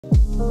Welcome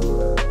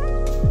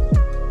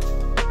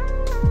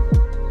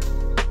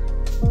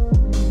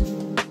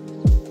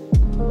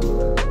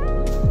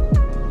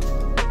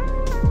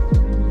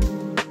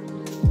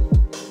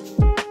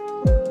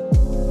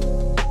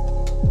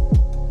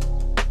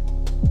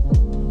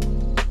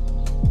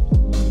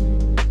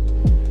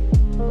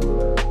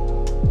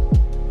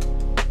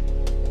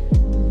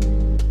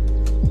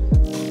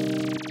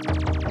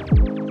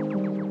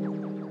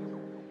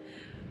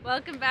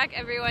back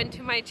everyone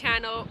to my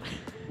channel.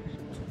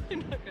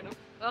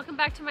 Welcome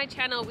back to my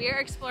channel. We are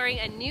exploring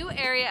a new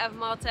area of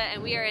Malta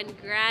and we are in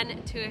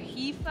Għajn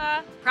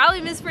Tuffieħa. Probably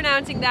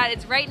mispronouncing that.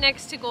 It's right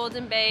next to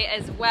Golden Bay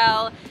as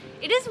well.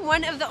 It is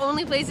one of the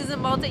only places in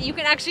Malta you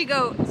can actually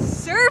go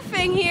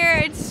surfing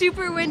here. It's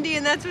super windy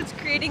and that's what's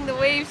creating the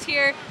waves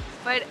here.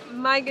 But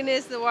my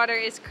goodness, the water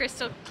is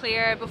crystal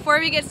clear. Before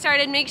we get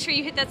started, make sure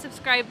you hit that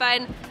subscribe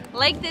button,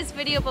 like this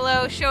video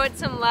below, show it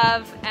some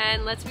love,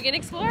 and let's begin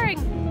exploring.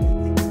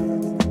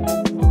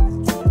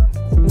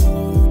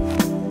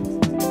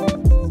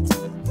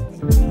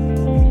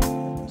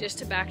 Just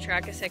to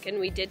backtrack a second,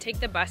 we did take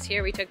the bus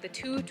here. We took the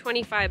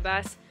 2:25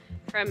 bus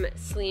from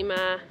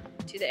Slima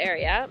to the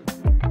area.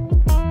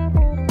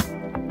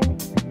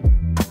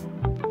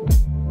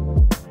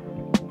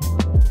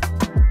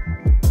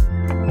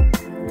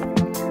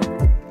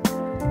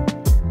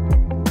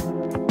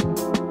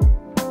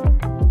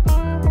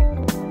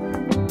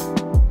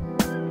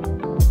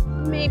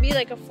 Maybe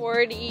like a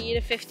 40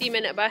 to 50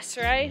 minute bus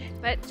ride,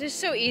 but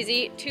just so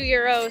easy.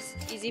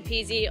 €2, easy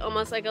peasy,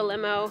 almost like a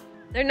limo.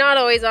 They're not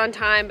always on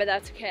time, but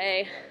that's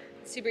okay.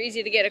 It's super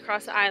easy to get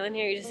across the island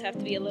here. You just have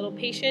to be a little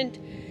patient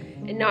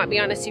and not be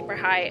on a super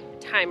high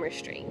time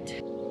restraint.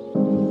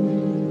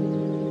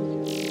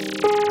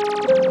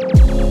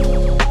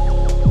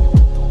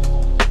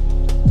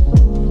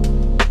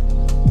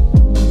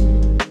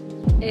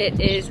 It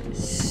is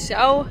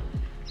so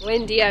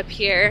windy up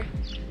here.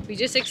 We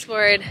just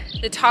explored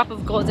the top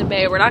of Golden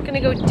Bay. We're not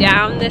gonna go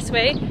down this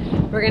way.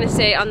 We're gonna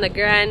stay on the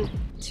Għajn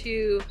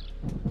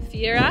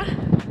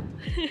Tuffieħa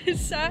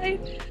side,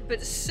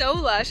 but so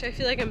lush. I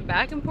feel like I'm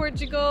back in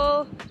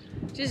Portugal,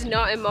 just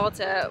not in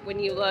Malta when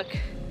you look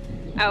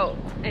out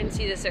and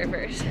see the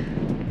surfers.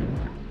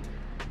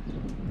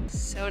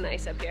 So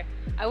nice up here.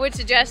 I would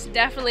suggest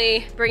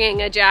definitely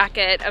bringing a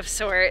jacket of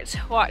sorts.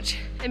 Watch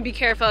and be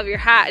careful of your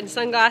hat and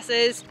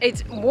sunglasses.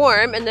 It's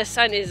warm and the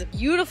sun is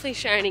beautifully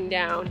shining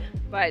down,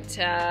 but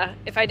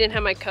if I didn't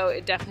have my coat,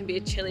 it'd definitely be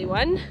a chilly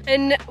one.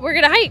 And we're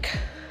gonna hike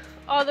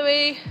all the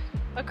way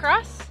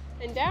across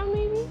and down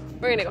maybe?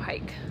 We're gonna go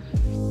hike.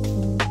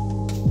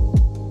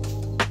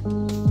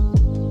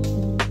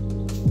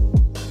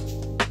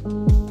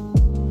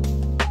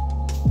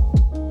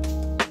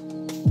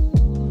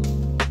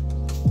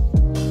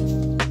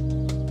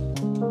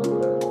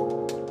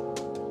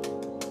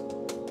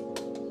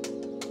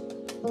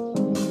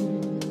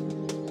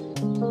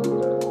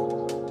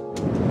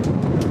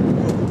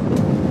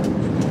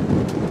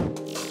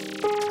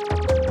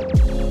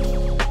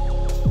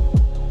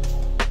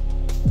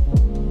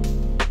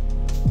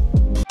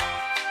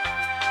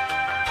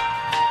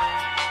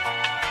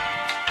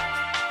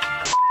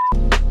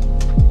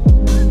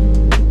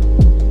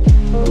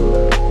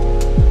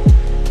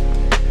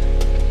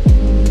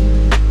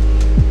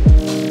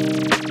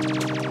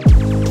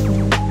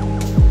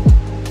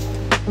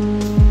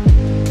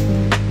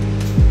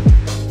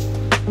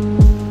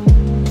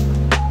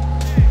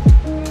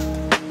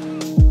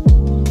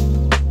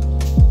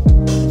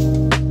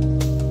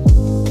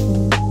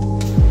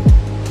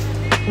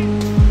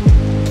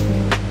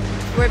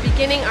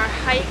 Beginning our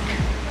hike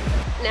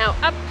now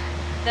up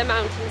the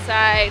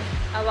mountainside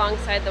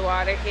alongside the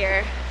water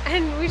here,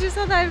 and we just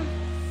saw that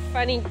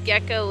funny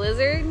gecko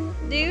lizard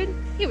dude.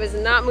 He was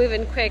not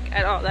moving quick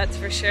at all, that's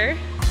for sure.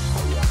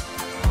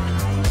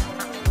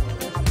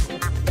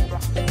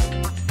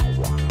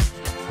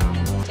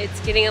 It's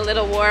getting a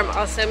little warm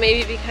also,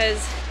 maybe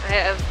because I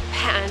have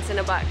pants and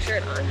a black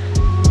shirt on.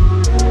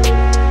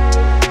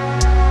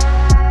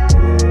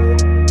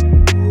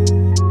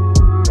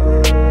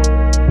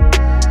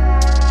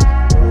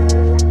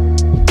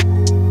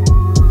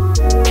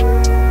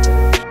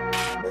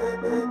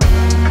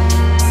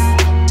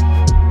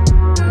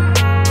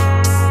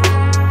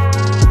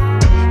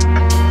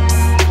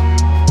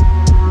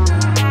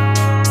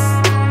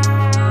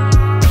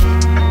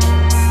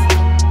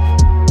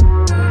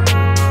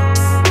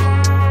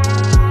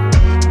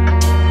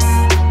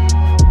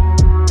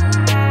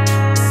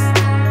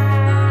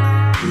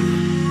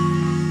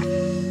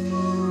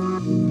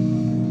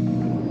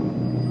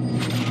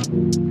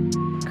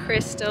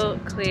 Crystal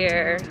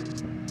clear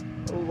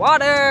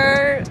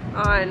water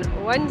on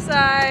one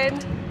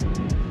side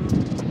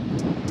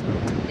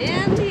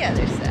and the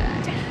other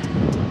side.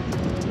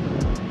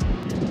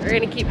 We're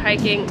gonna keep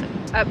hiking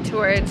up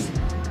towards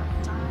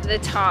the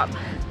top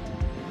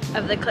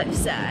of the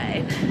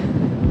cliffside.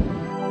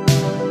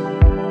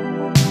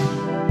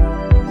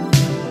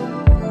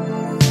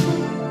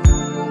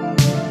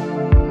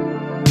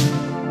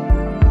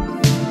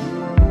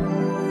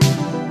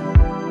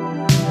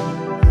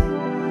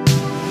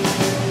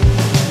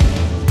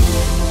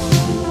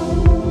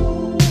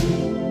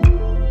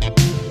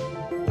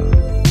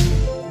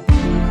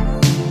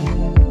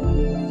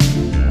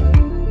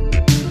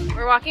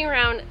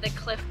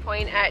 cliff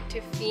point at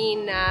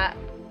Tuffieha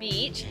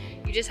Beach.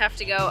 You just have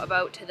to go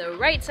about to the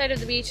right side of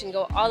the beach and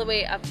go all the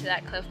way up to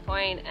that cliff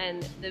point,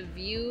 and the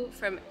view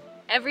from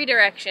every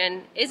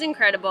direction is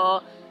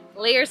incredible.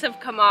 Layers have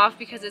come off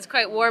because it's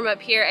quite warm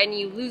up here and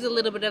you lose a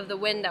little bit of the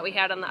wind that we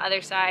had on the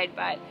other side,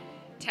 but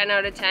 10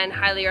 out of 10,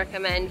 highly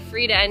recommend.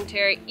 Free to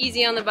enter,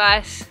 easy on the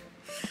bus.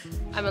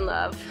 I'm in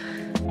love.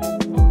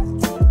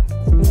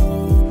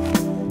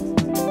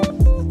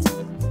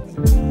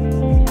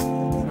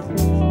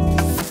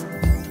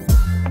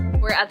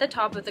 We're at the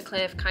top of the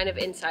cliff, kind of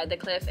inside the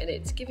cliff, and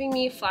it's giving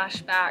me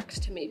flashbacks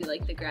to maybe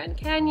like the Grand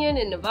Canyon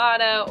in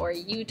Nevada or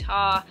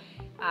Utah.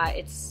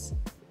 It's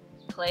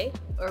clay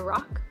or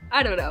rock?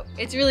 I don't know.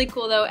 It's really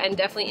cool though, and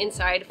definitely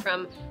inside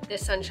from the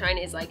sunshine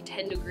is like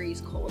 10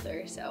 degrees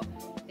colder, so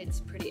it's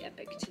pretty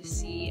epic to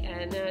see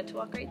and to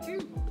walk right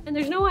through. And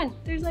there's no one.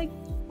 There's like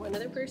one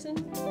other person.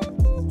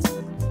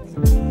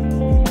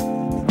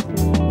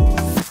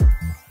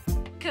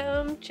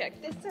 Come check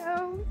this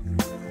out.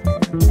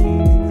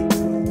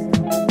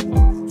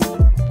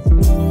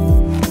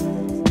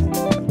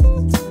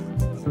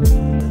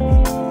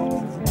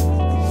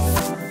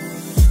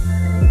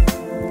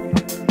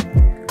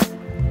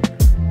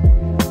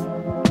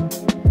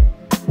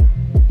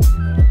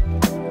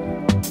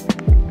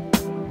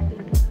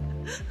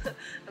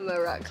 I'm a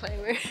rock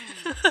climber.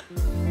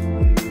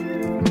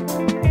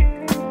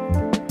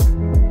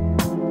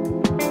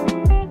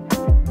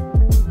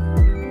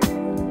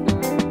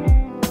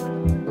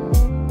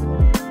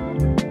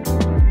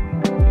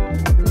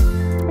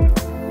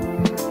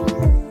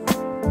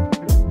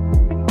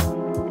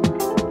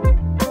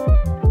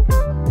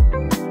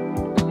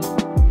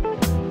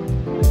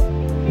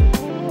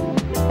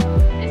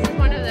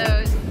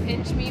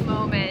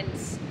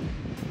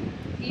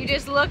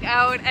 Look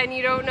out and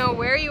you don't know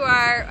where you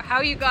are,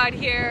 how you got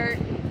here.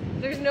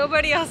 There's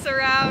nobody else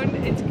around.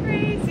 It's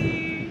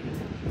crazy.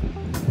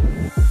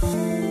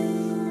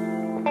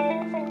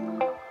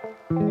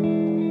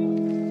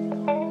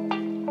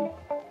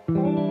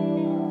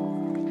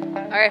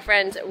 Alright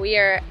friends, we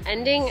are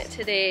ending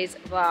today's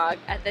vlog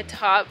at the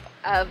top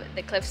of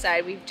the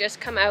cliffside. We've just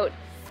come out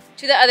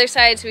to the other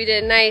side, so we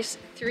did a nice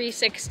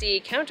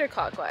 360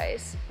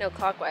 counterclockwise, no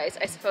clockwise,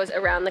 I suppose,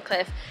 around the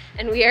cliff,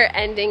 and we are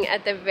ending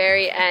at the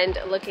very end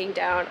looking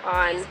down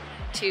on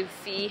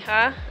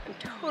Tuffieha. I'm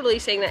totally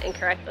saying that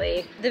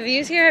incorrectly. The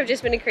views here have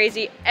just been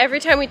crazy. Every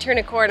time we turn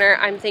a corner,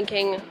 I'm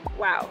thinking,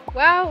 wow,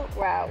 wow,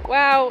 wow,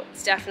 wow.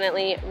 It's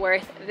definitely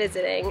worth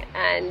visiting,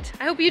 and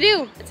I hope you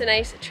do. It's a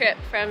nice trip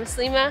from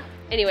Slima.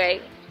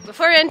 Anyway,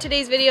 before I end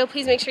today's video,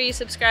 please make sure you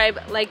subscribe,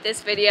 like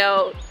this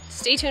video.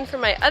 Stay tuned for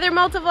my other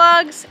Malta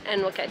vlogs,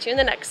 and we'll catch you in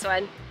the next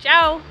one.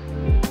 Ciao!